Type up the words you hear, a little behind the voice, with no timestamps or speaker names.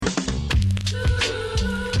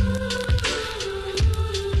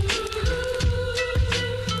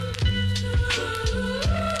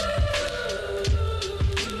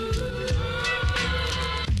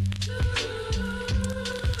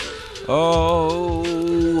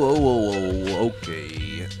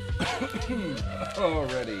Okay.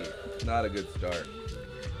 Already, not a good start.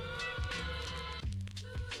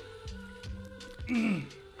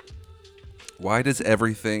 Why does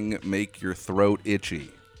everything make your throat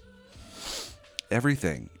itchy?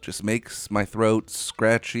 Everything just makes my throat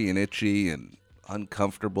scratchy and itchy and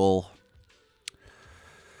uncomfortable.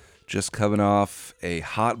 Just coming off a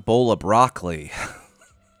hot bowl of broccoli.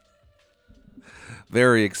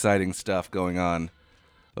 Very exciting stuff going on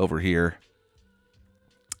over here.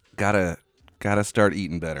 Gotta start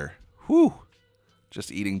eating better. Whew.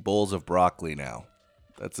 Just eating bowls of broccoli now.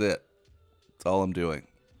 That's it. That's all I'm doing.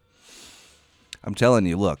 I'm telling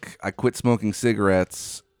you, look, I quit smoking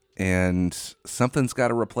cigarettes and something's got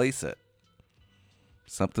to replace it.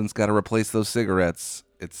 Something's got to replace those cigarettes.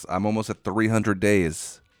 I'm almost at 300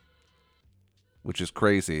 days, which is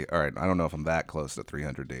crazy. All right, I don't know if I'm that close to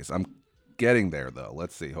 300 days. I'm getting there, though.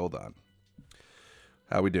 Let's see. Hold on.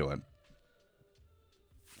 How we doing?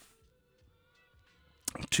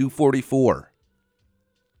 244.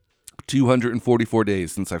 244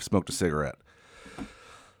 days since I've smoked a cigarette.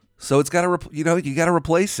 So it's got to, you got to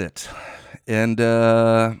replace it. And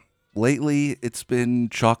lately it's been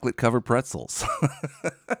chocolate covered pretzels,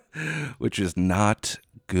 which is not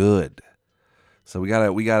good. So we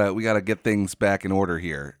gotta get things back in order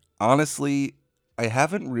here. Honestly, I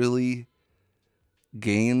haven't really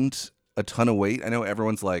gained a ton of weight. I know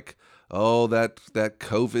everyone's like, oh, that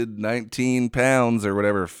COVID 19 pounds or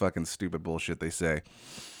whatever fucking stupid bullshit they say.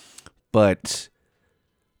 But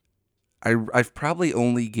I've probably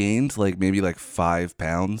only gained maybe 5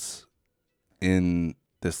 pounds in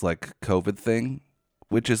this COVID thing,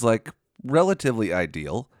 which is relatively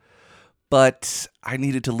ideal. But I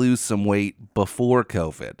needed to lose some weight before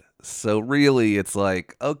COVID. So really it's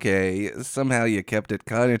okay, somehow you kept it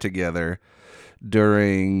kind of together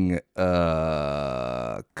during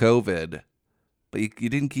COVID, but you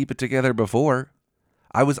didn't keep it together before.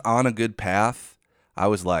 I was on a good path. I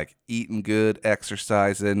was eating good,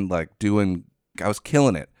 exercising, I was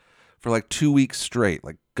killing it for 2 weeks straight,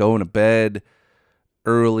 going to bed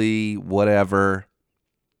early, whatever.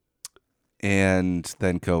 And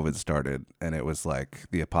then COVID started and it was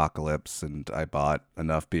the apocalypse, and I bought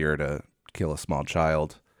enough beer to kill a small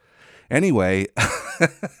child. Anyway,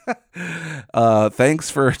 thanks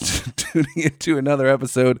for tuning into another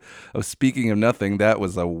episode of Speaking of Nothing. That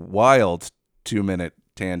was a wild 2-minute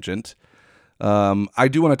tangent. I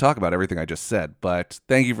do want to talk about everything I just said, but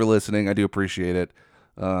thank you for listening. I do appreciate it.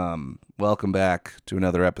 Welcome back to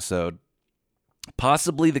another episode.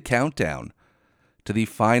 Possibly the countdown to the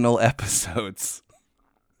final episodes.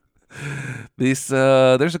 There's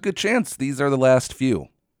a good chance these are the last few.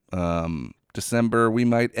 December, we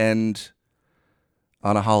might end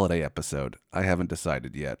on a holiday episode. I haven't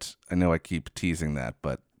decided yet. I know I keep teasing that,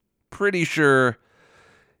 but pretty sure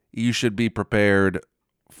you should be prepared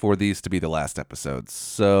for these to be the last episodes.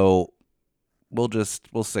 So we'll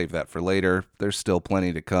save that for later. There's still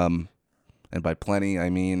plenty to come. And by plenty, I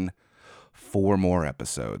mean 4 more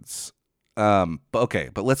episodes.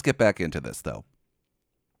 But let's get back into this though.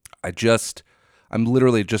 I'm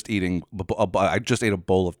literally just eating, I just ate a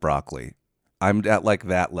bowl of broccoli. I'm at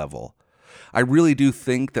that level. I really do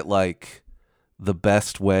think that the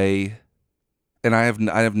best way, and I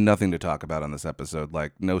have nothing to talk about on this episode,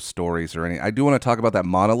 no stories or anything. I do want to talk about that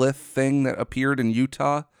monolith thing that appeared in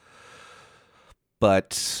Utah.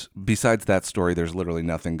 But besides that story, there's literally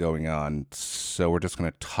nothing going on. So we're just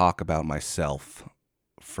going to talk about myself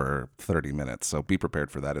for 30 minutes. So be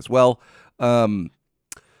prepared for that as well.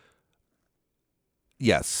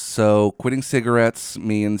 Yes, so quitting cigarettes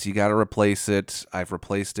means you got to replace it. I've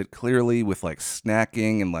replaced it clearly with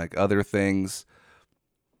snacking and other things,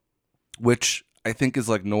 which I think is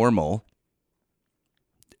normal.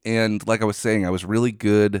 And like I was saying, I was really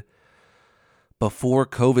good before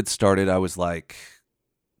COVID started. I was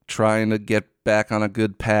trying to get back on a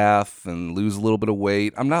good path and lose a little bit of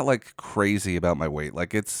weight. I'm not crazy about my weight.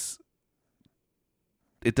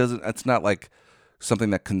 It's not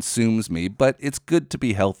something that consumes me, but it's good to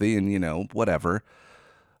be healthy and, whatever.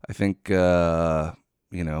 I think,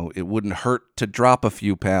 it wouldn't hurt to drop a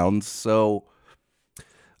few pounds. So,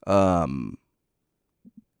 I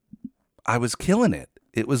was killing it.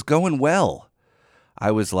 It was going well.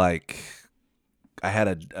 I was I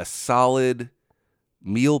had a solid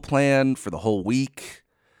meal plan for the whole week,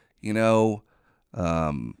 had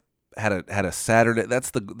a Saturday.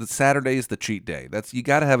 That's the Saturday is the cheat day. You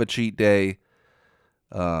got to have a cheat day.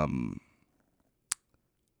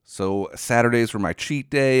 So Saturdays were my cheat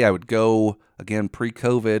day. I would go again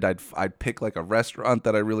pre-COVID. I'd pick a restaurant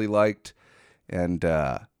that I really liked and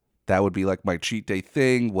that would be like my cheat day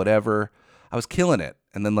thing, whatever. I was killing it.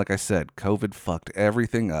 And then, like I said, COVID fucked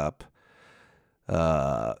everything up.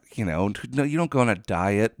 No, you don't go on a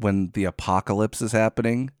diet when the apocalypse is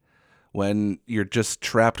happening, when you're just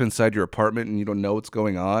trapped inside your apartment and you don't know what's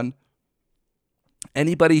going on.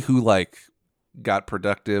 Anybody who like got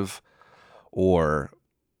productive or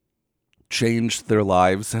changed their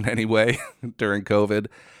lives in any way during COVID,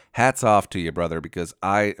 hats off to you, brother, because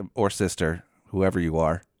or sister, whoever you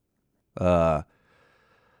are,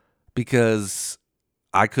 because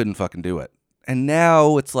I couldn't fucking do it. And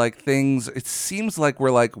now it's like it seems like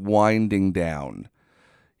we're like winding down.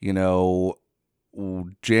 You know,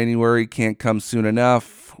 January can't come soon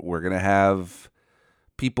enough. We're going to have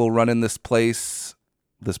people running this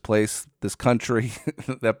country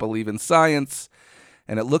that believe in science.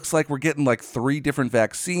 And it looks like we're getting like 3 different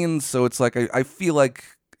vaccines. So it's like, I feel like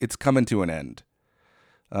it's coming to an end.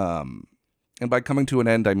 And by coming to an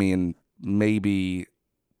end, I mean maybe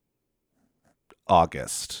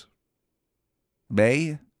August.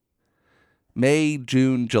 May,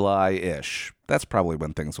 June, July-ish. That's probably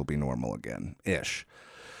when things will be normal again-ish.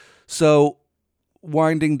 So,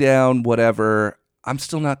 winding down, whatever. I'm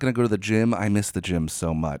still not going to go to the gym. I miss the gym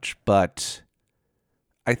so much. But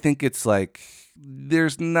I think it's like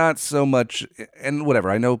there's not so much, and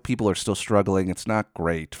whatever. I know people are still struggling. It's not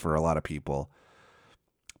great for a lot of people.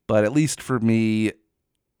 But at least for me,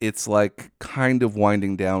 it's like kind of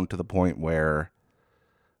winding down to the point where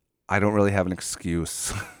I don't really have an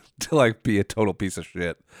excuse to like be a total piece of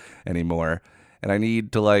shit anymore. And I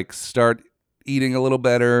need to like start eating a little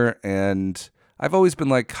better. And I've always been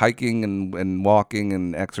like hiking and walking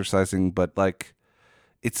and exercising, but like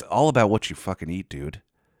it's all about what you fucking eat, dude.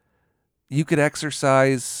 You could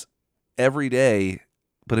exercise every day,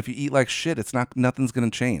 but if you eat like shit, nothing's going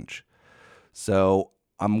to change. So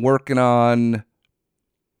I'm working on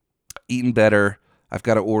eating better. I've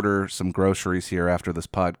got to order some groceries here after this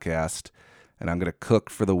podcast, and I'm going to cook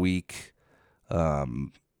for the week.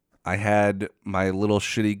 I had my little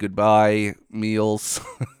shitty goodbye meals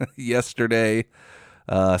yesterday.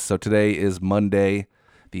 So today is Monday,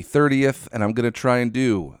 the 30th, and I'm going to try and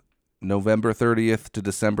do November 30th to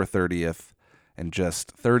December 30th, and just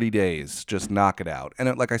 30 days, just knock it out.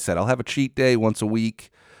 And like I said, I'll have a cheat day once a week.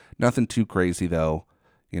 Nothing too crazy, though.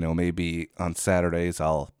 Maybe on Saturdays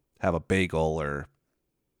I'll have a bagel or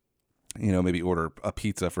maybe order a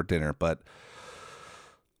pizza for dinner. But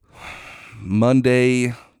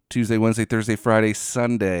Monday, Tuesday, Wednesday, Thursday, Friday,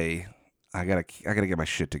 Sunday, I gotta get my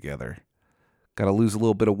shit together. Gotta lose a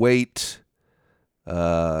little bit of weight.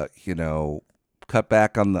 Cut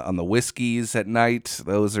back on the whiskeys at night.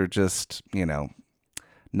 Those are just,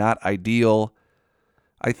 not ideal.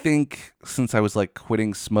 I think since I was like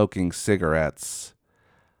quitting smoking cigarettes,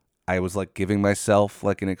 I was like giving myself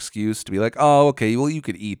like an excuse to be like, oh, okay, well, you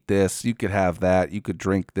could eat this, you could have that, you could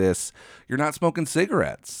drink this. You're not smoking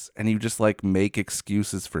cigarettes. And you just like make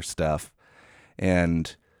excuses for stuff.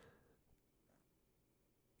 And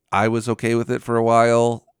I was okay with it for a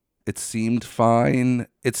while. It seemed fine.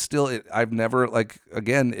 I've never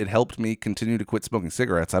again, it helped me continue to quit smoking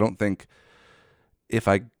cigarettes. I don't think if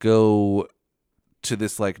I go to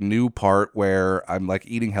this like new part where I'm like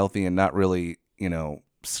eating healthy and not really,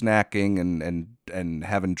 snacking and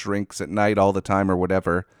having drinks at night all the time or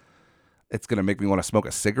whatever, it's going to make me want to smoke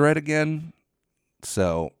a cigarette again.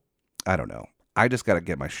 So I don't know. I just got to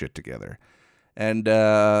get my shit together. And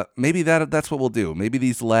maybe that's what we'll do. Maybe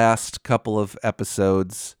these last couple of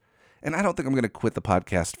episodes, and I don't think I'm going to quit the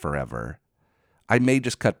podcast forever. I may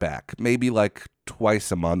just cut back, maybe like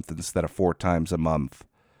twice a month instead of 4 times a month.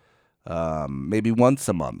 Maybe once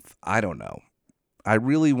a month. I don't know. I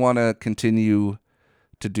really want to continue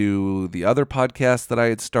to do the other podcast that I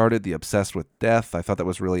had started, the Obsessed with Death. I thought that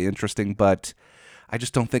was really interesting, but I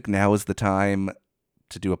just don't think now is the time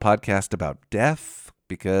to do a podcast about death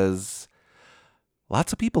because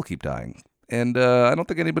lots of people keep dying. And I don't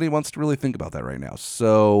think anybody wants to really think about that right now.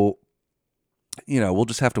 So, we'll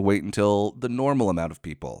just have to wait until the normal amount of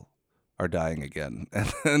people are dying again.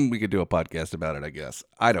 And then we could do a podcast about it, I guess.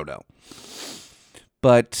 I don't know.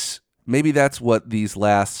 But maybe that's what these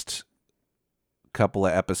last couple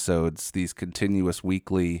of episodes, these continuous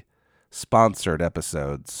weekly sponsored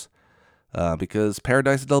episodes, because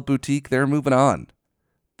Paradise Adult Boutique, they're moving on.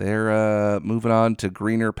 They're moving on to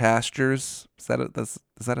greener pastures. Is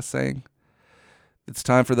that a saying? It's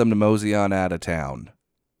time for them to mosey on out of town.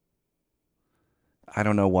 I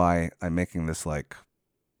don't know why I'm making this like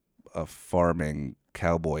a farming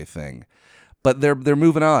cowboy thing, but they're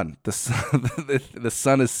moving on. The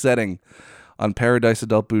sun is setting on Paradise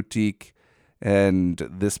Adult Boutique, and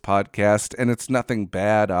this podcast, and it's nothing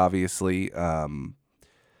bad, obviously.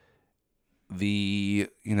 The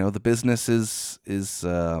business is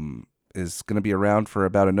going to be around for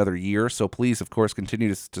about another year, so please, of course,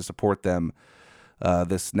 continue to support them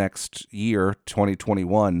this next year,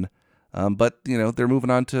 2021. But they're moving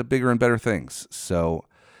on to bigger and better things. So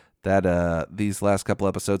that these last couple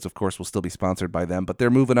episodes, of course, will still be sponsored by them, but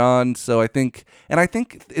they're moving on. So I think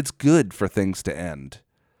it's good for things to end.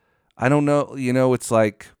 I don't know, it's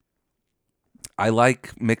like I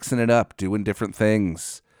like mixing it up, doing different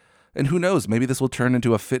things. And who knows, maybe this will turn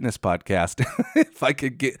into a fitness podcast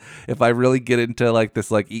if I really get into like this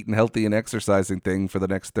like eating healthy and exercising thing for the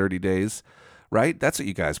next 30 days, right? That's what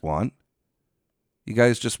you guys want. You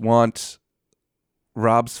guys just want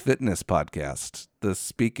Rob's fitness podcast. The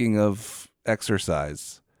speaking of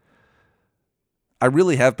exercise. I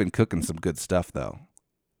really have been cooking some good stuff though.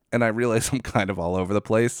 And I realize I'm kind of all over the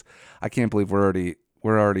place. I can't believe we're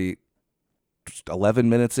already just 11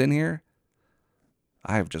 minutes in here.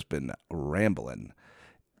 I have just been rambling.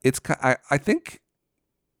 I think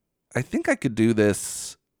I could do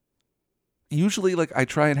this. Usually, like I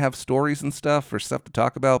try and have stories and stuff or stuff to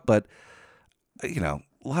talk about, but a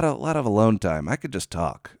lot of alone time. I could just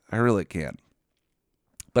talk. I really can.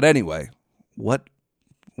 But anyway,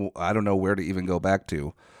 I don't know where to even go back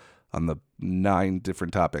to on the 9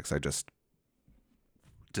 different topics I just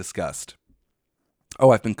discussed.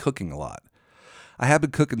 Oh, I've been cooking a lot. I have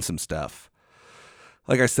been cooking some stuff.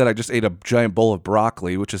 Like I said, I just ate a giant bowl of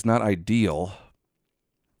broccoli, which is not ideal,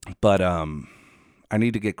 but I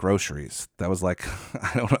need to get groceries. That was like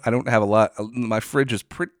I don't have a lot. My fridge is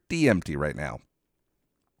pretty empty right now.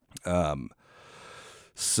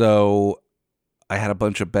 So I had a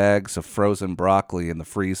bunch of bags of frozen broccoli in the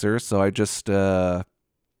freezer, so I just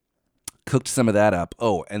cooked some of that up.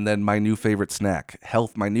 Oh, and then my new favorite snack,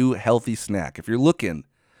 my new healthy snack. If you're looking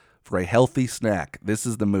for a healthy snack, this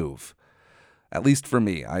is the move. At least for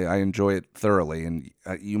me, I enjoy it thoroughly, and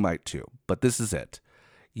you might too. But this is it.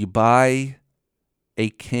 You buy a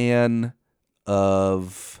can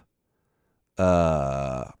of,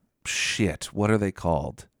 what are they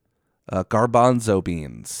called? Garbanzo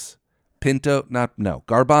beans.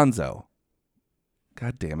 Garbanzo.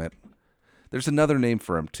 God damn it. There's another name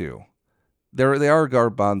for them too. They are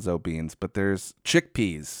garbanzo beans, but there's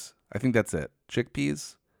chickpeas. I think that's it.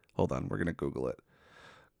 Chickpeas? Hold on, we're going to Google it.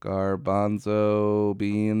 Garbanzo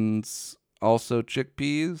beans, also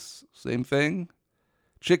chickpeas, same thing.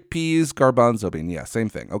 Chickpeas, garbanzo bean, yeah, same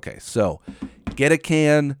thing. Okay, so get a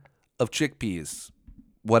can of chickpeas,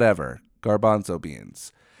 whatever, garbanzo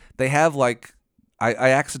beans. They have like, I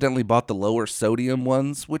accidentally bought the lower sodium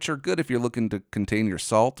ones, which are good if you're looking to contain your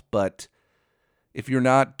salt, but if you're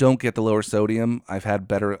not, don't get the lower sodium. I've had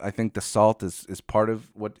better. I think the salt is part of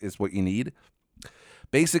what you need.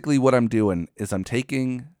 Basically, what I'm doing is I'm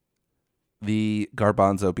taking the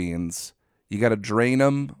garbanzo beans. You got to drain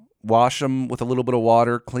them, wash them with a little bit of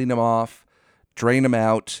water, clean them off, drain them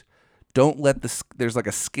out. Don't let there's like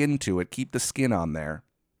a skin to it. Keep the skin on there.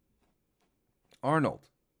 Arnold,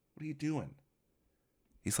 what are you doing?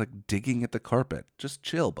 He's like digging at the carpet. Just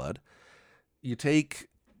chill, bud. You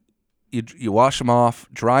wash them off,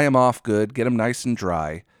 dry them off good, get them nice and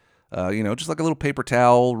dry. Just like a little paper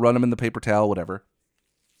towel, run them in the paper towel, whatever.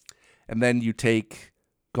 And then you take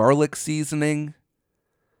garlic seasoning,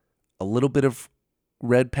 a little bit of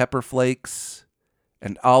red pepper flakes,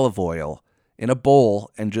 and olive oil in a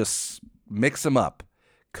bowl and just mix them up.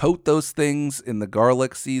 Coat those things in the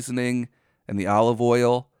garlic seasoning and the olive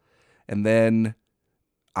oil. And then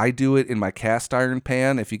I do it in my cast iron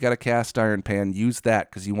pan. If you got a cast iron pan, use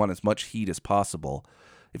that because you want as much heat as possible.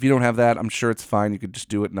 If you don't have that, I'm sure it's fine. You could just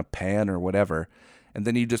do it in a pan or whatever. And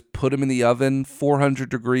then you just put them in the oven, 400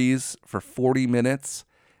 degrees for 40 minutes,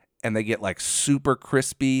 and they get like super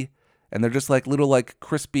crispy, and they're just like little like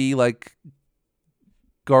crispy, like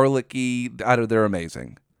garlicky. They're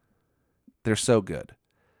amazing. They're so good.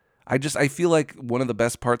 I feel like one of the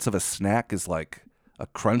best parts of a snack is like a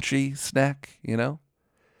crunchy snack, And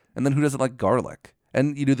then who doesn't like garlic?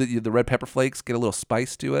 And you do the red pepper flakes, get a little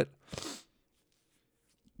spice to it.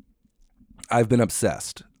 I've been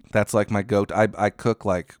obsessed. That's like my go-to. I cook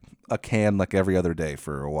like a can like every other day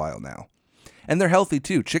for a while now. And they're healthy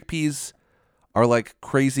too. Chickpeas are like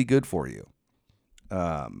crazy good for you.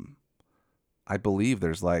 I believe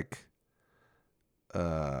there's like,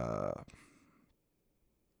 let's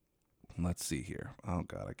see here. Oh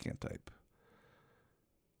God, I can't type.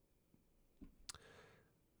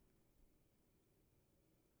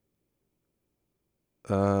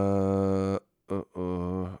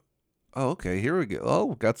 Oh, okay. Here we go.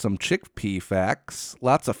 Oh, got some chickpea facts.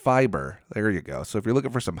 Lots of fiber. There you go. So if you're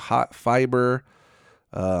looking for some hot fiber,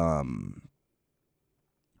 um,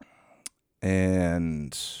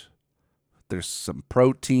 and there's some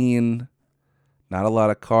protein, not a lot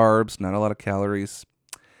of carbs, not a lot of calories.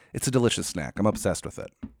 It's a delicious snack. I'm obsessed with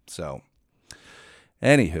it. So,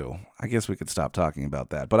 anywho, I guess we could stop talking about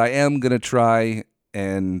that. But I am going to try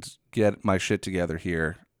and get my shit together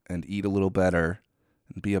here and eat a little better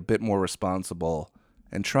and be a bit more responsible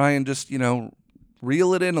and try and just,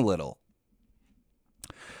 reel it in a little.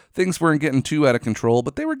 Things weren't getting too out of control,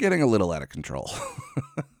 but they were getting a little out of control.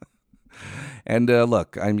 And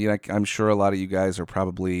look, I mean, I'm sure a lot of you guys are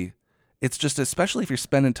probably, it's just, especially if you're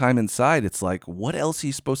spending time inside, it's like, what else are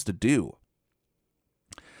you supposed to do?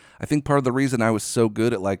 I think part of the reason I was so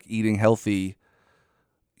good at like eating healthy,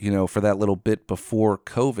 for that little bit before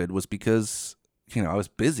COVID was because, I was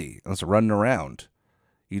busy. I was running around.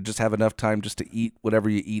 You just have enough time just to eat whatever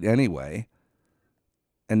you eat anyway.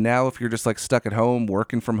 And now if you're just like stuck at home,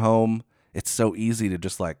 working from home, it's so easy to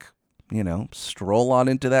just like, stroll on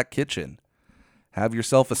into that kitchen. Have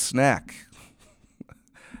yourself a snack.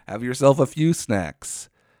 Have yourself a few snacks.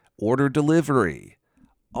 Order delivery.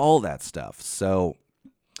 All that stuff. So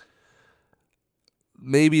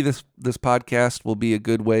maybe this podcast will be a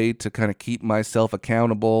good way to kind of keep myself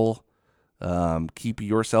accountable. Keep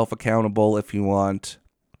yourself accountable if you want.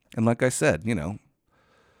 And like I said,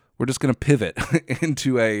 we're just going to pivot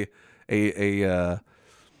into a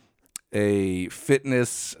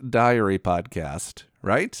fitness diary podcast,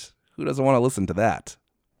 right? Who doesn't want to listen to that?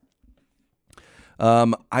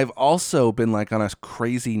 I've also been like on a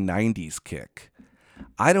crazy 90s kick.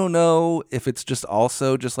 I don't know if it's just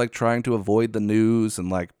also just like trying to avoid the news and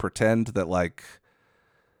like pretend that like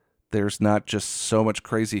there's not just so much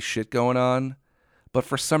crazy shit going on. But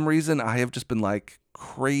for some reason, I have just been like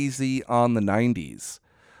crazy on the 90s,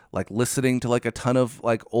 like listening to like a ton of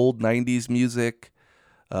like old 90s music,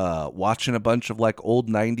 watching a bunch of like old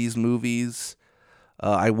 90s movies.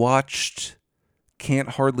 I watched Can't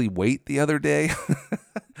Hardly Wait the other day.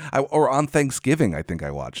 Or on Thanksgiving, I think I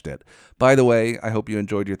watched it. By the way, I hope you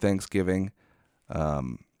enjoyed your Thanksgiving.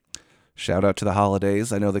 Shout out to the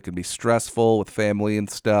holidays. I know they can be stressful with family and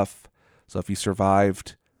stuff. So if you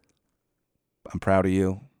survived, I'm proud of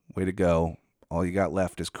you. Way to go. All you got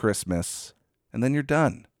left is Christmas. And then you're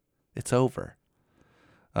done. It's over.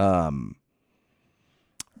 We're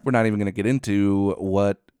not even going to get into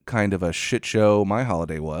what kind of a shit show my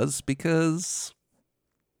holiday was because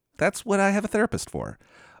that's what I have a therapist for.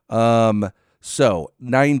 So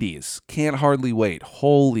 90s, Can't Hardly Wait.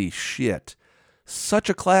 Holy shit. Such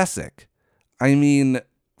a classic. I mean,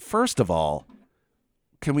 first of all,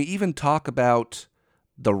 can we even talk about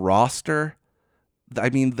the roster? I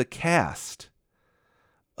mean, the cast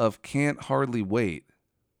of Can't Hardly Wait,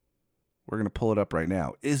 we're going to pull it up right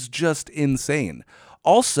now, is just insane.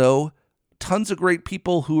 Also, tons of great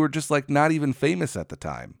people who are just like not even famous at the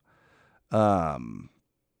time.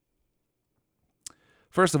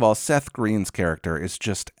 First of all, Seth Green's character is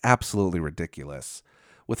just absolutely ridiculous.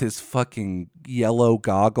 With his fucking yellow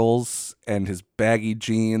goggles and his baggy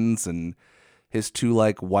jeans and his two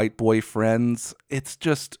like white boy friends. It's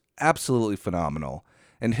just absolutely phenomenal.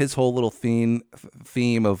 And his whole little theme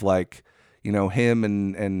of like, him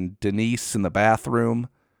and Denise in the bathroom.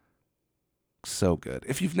 So good.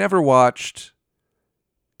 If you've never watched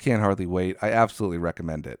Can't Hardly Wait, I absolutely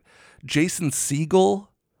recommend it. Jason Segel,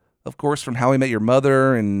 of course, from How I Met Your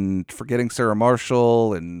Mother and Forgetting Sarah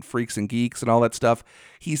Marshall and Freaks and Geeks and all that stuff.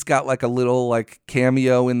 He's got like a little like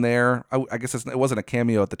cameo in there. I guess it wasn't a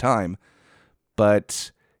cameo at the time,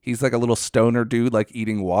 but he's like a little stoner dude like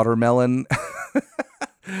eating watermelon.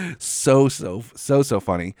 So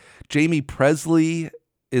funny. Jamie Presley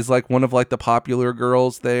is like one of like the popular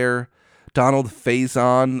girls there. Donald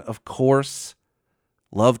Faison, of course.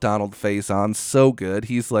 Love Donald Faison. So good.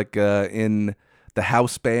 He's like in the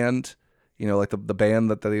house band, like the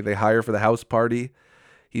band that they hire for the house party.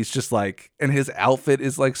 He's just like, and his outfit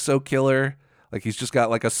is like so killer. Like he's just got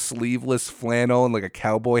like a sleeveless flannel and like a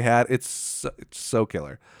cowboy hat. It's so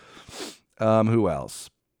killer. Who else?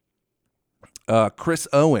 Chris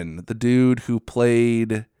Owen, the dude who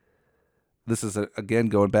played, this is again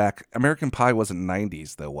going back, American Pie wasn't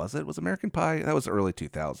 90s though, was it? Was American Pie? That was early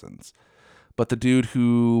 2000s. But the dude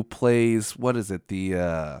who plays, what is it?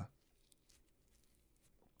 God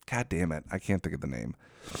damn it. I can't think of the name.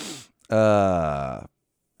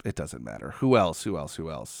 It doesn't matter. Who else?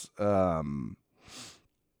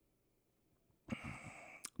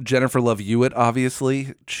 Jennifer Love Hewitt,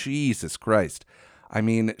 obviously. Jesus Christ. I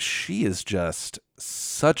mean, she is just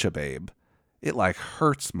such a babe it like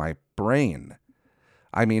hurts my brain.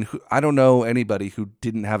 I mean, I don't know anybody who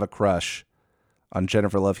didn't have a crush on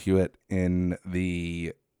Jennifer Love Hewitt in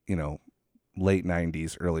the, late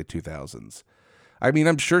 90s, early 2000s. I mean,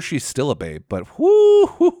 I'm sure she's still a babe, but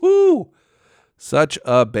whoo, such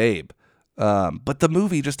a babe. But the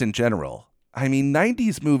movie just in general, I mean,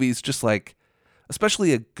 90s movies just like,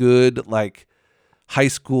 especially a good like high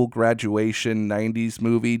school graduation 90s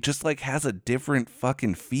movie just like has a different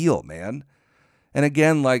fucking feel, man. And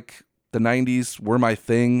again, like the 90s were my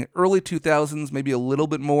thing. Early 2000s, maybe a little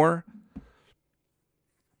bit more.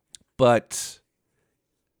 But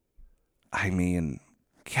I mean,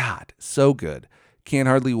 God, so good. Can't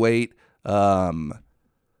Hardly Wait. 10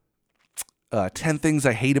 Things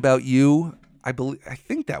I Hate About You. I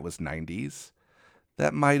think that was 90s.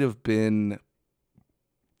 That might have been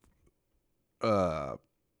early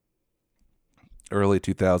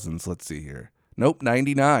 2000s. Let's see here. Nope,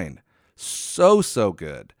 99. So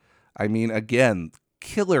good. I mean, again,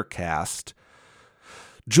 killer cast.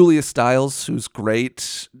 Julia Stiles, who's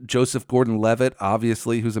great. Joseph Gordon-Levitt,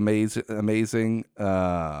 obviously, who's amazing.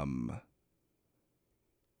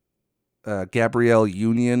 Gabrielle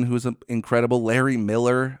Union, who's incredible. Larry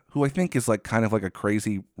Miller, who I think is like kind of like a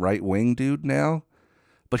crazy right-wing dude now.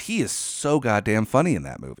 But he is so goddamn funny in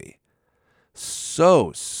that movie.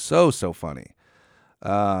 So funny.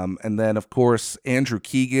 And then, of course, Andrew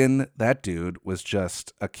Keegan, that dude was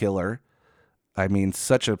just a killer. I mean,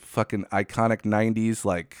 such a fucking iconic 90s,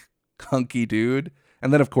 like, hunky dude.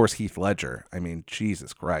 And then, of course, Heath Ledger. I mean,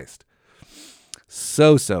 Jesus Christ.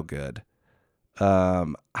 So good. I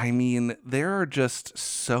mean, there are just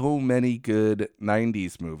so many good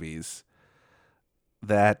 90s movies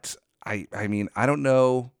that, I mean, I don't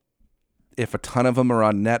know if a ton of them are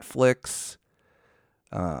on Netflix.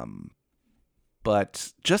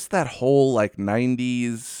 But just that whole, like,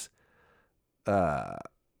 90s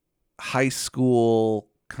high school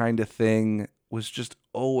kind of thing was just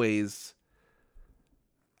always,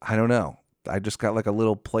 I don't know. I just got like a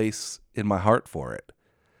little place in my heart for it.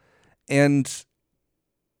 And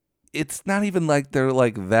it's not even like they're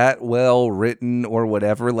like that well written or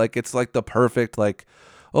whatever. Like it's like the perfect, like,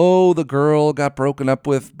 oh, the girl got broken up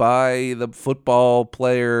with by the football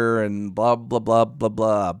player and blah, blah, blah, blah,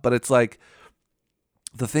 blah. But it's like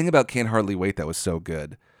the thing about Can't Hardly Wait that was so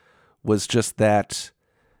good was just that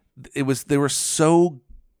they were so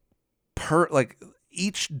like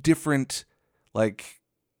each different, like,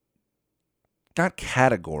 not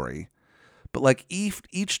category, but like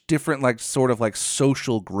each different, like, sort of like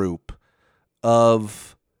social group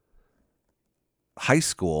of high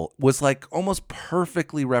school was like almost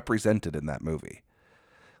perfectly represented in that movie.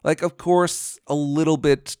 Like, of course, a little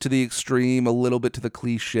bit to the extreme, a little bit to the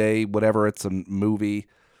cliche, whatever, it's a movie,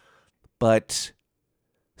 but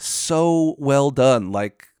so well done.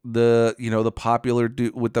 Like the popular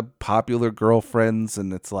dude with the popular girlfriends,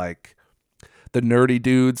 and it's like the nerdy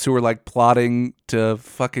dudes who are like plotting to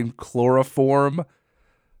fucking chloroform.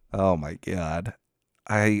 Oh my God.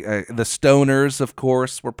 The stoners, of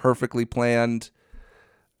course, were perfectly planned.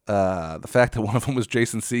 The fact that one of them was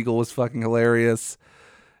Jason Segel was fucking hilarious.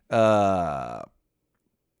 The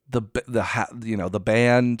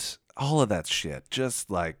band, all of that shit, just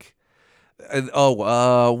like,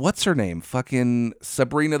 what's her name? Fucking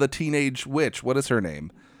Sabrina the Teenage Witch. What is her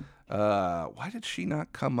name? Why did she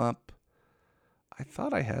not come up? I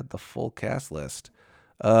thought I had the full cast list.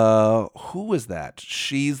 Who was that?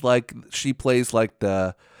 She plays like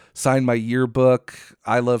the Sign My Yearbook.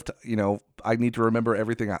 I loved, I need to remember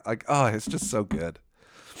everything. It's just so good.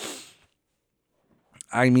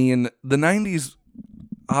 I mean, the 90s,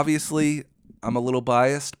 obviously, I'm a little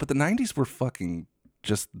biased, but the 90s were fucking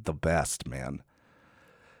just the best, man.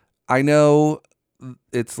 I know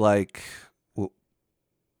it's like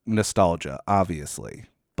nostalgia, obviously,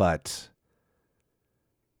 but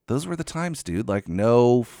those were the times, dude. Like,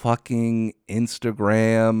 no fucking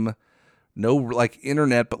Instagram, no like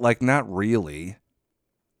internet, but like not really.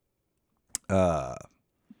 I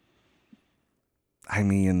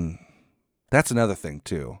mean, that's another thing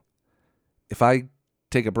too. If I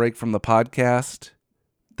take a break from the podcast,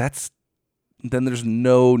 then there's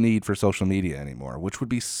no need for social media anymore, which would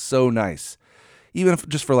be so nice. Even if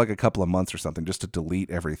just for like a couple of months or something, just to delete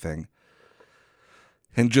everything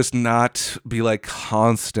and just not be like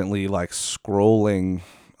constantly like scrolling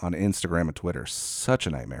on Instagram and Twitter. Such a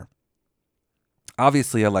nightmare.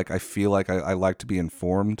 Obviously, I feel like I like to be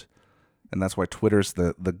informed, and that's why Twitter's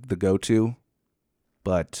the go-to.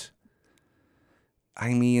 But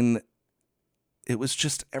I mean, it was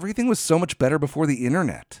just, everything was so much better before the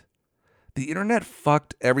internet. The internet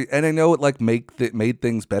fucked and I know it like made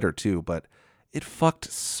things better too, but it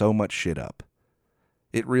fucked so much shit up.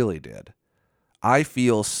 It really did. I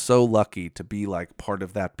feel so lucky to be like part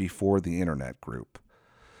of that before the internet group.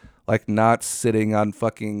 Like not sitting on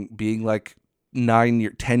fucking being like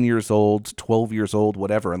 10 years old, 12 years old,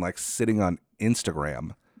 whatever, and like sitting on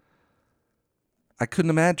Instagram. I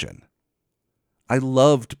couldn't imagine. I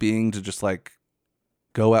loved being to just like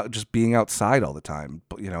go out, just being outside all the time,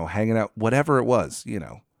 you know, hanging out, whatever it was, you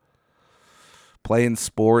know, playing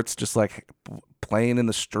sports, just like playing in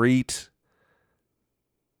the street.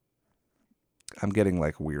 I'm getting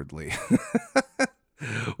like weirdly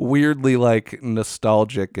like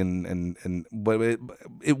nostalgic and but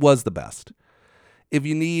it was the best. If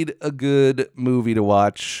you need a good movie to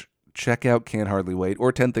watch, check out Can't Hardly Wait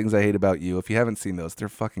or 10 Things I Hate About You. If you haven't seen those, they're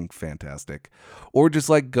fucking fantastic. Or just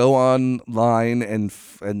like go online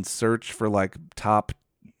and search for like top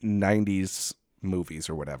 90s movies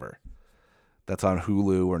or whatever. That's on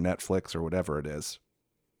Hulu or Netflix or whatever it is.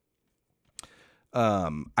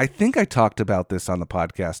 I think I talked about this on the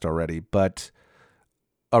podcast already, but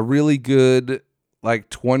a really good like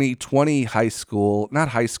 2020 high school, not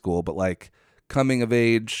high school, but like coming of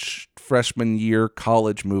age freshman year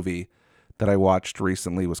college movie that I watched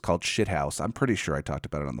recently was called Shithouse. I'm pretty sure I talked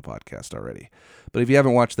about it on the podcast already. But if you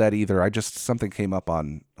haven't watched that either, something came up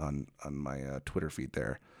on my Twitter feed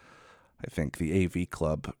there. I think the AV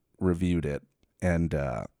Club reviewed it, and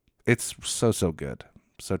it's so good.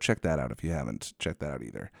 So check that out if you haven't checked that out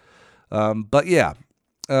either. But yeah,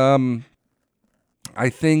 I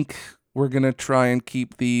think we're going to try and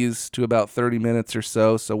keep these to about 30 minutes or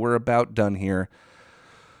so. So we're about done here.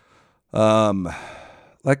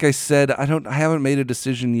 Like I said, I haven't made a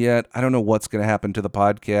decision yet. I don't know what's going to happen to the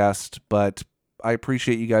podcast, but I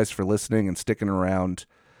appreciate you guys for listening and sticking around.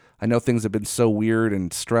 I know things have been so weird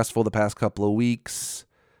and stressful the past couple of weeks.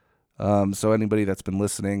 So anybody that's been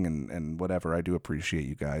listening and whatever, I do appreciate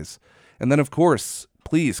you guys. And then, of course,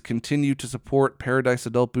 please continue to support Paradise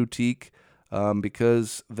Adult Boutique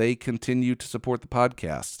because they continue to support the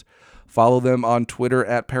podcast. Follow them on Twitter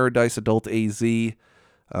at Paradise Adult AZ.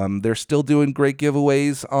 They're still doing great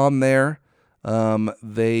giveaways on there.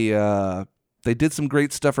 They did some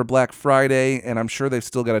great stuff for Black Friday, and I'm sure they've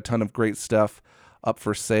still got a ton of great stuff up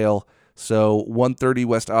for sale. So 130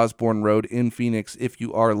 West Osborne Road in Phoenix, if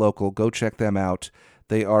you are local, go check them out.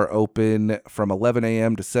 They are open from 11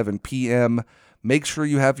 a.m. to 7 p.m. Make sure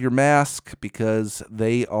you have your mask because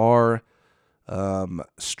they are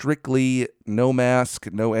strictly no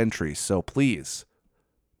mask, no entry. So please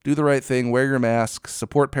do the right thing, wear your mask,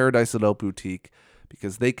 support Paradise Adult Boutique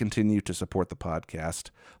because they continue to support the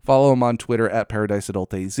podcast. Follow them on Twitter at Paradise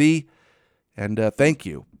Adult AZ. And thank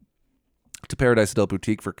you to Paradise Adult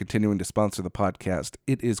Boutique for continuing to sponsor the podcast.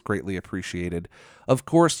 It is greatly appreciated. Of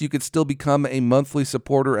course, you could still become a monthly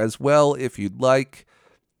supporter as well if you'd like.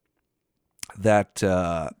 That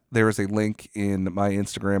there is a link in my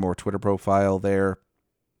Instagram or Twitter profile there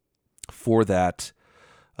for that.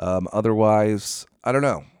 Otherwise, I don't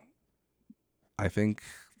know. I think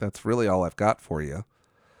that's really all I've got for you.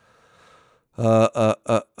 I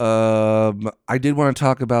did want to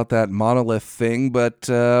talk about that monolith thing, but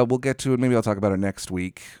we'll get to it. Maybe I'll talk about it next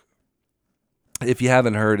week. If you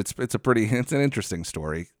haven't heard, it's an interesting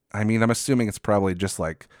story. I mean, I'm assuming it's probably just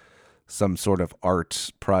like some sort of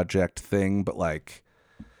art project thing, but like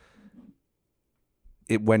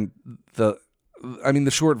the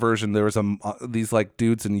short version, there was these like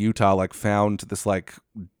dudes in Utah like found this like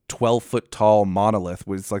 12-foot tall monolith,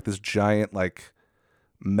 which is like this giant like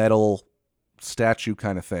metal statue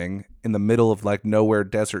kind of thing in the middle of like nowhere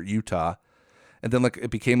desert Utah. And then like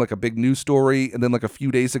it became like a big news story, and then like a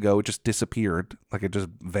few days ago it just disappeared, like it just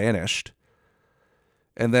vanished.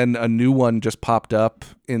 And then a new one just popped up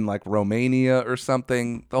in like Romania or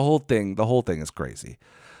something. The whole thing is crazy.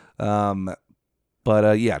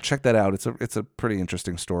 But yeah, check that out. It's a pretty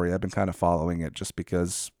interesting story. I've been kind of following it just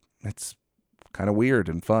because it's kind of weird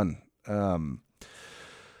and fun.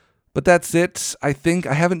 But that's it. I think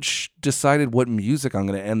I haven't decided what music I'm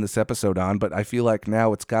going to end this episode on, but I feel like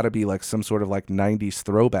now it's got to be like some sort of like 90s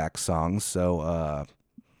throwback song. So I'm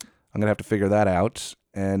going to have to figure that out.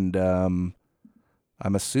 And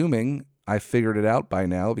I'm assuming I figured it out by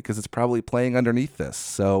now because it's probably playing underneath this.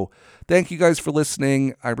 So thank you guys for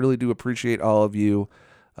listening. I really do appreciate all of you.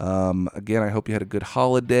 Again, I hope you had a good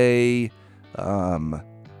holiday.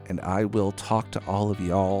 And I will talk to all of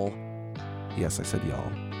y'all. Yes, I said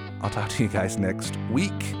y'all. I'll talk to you guys next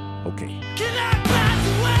week. Okay.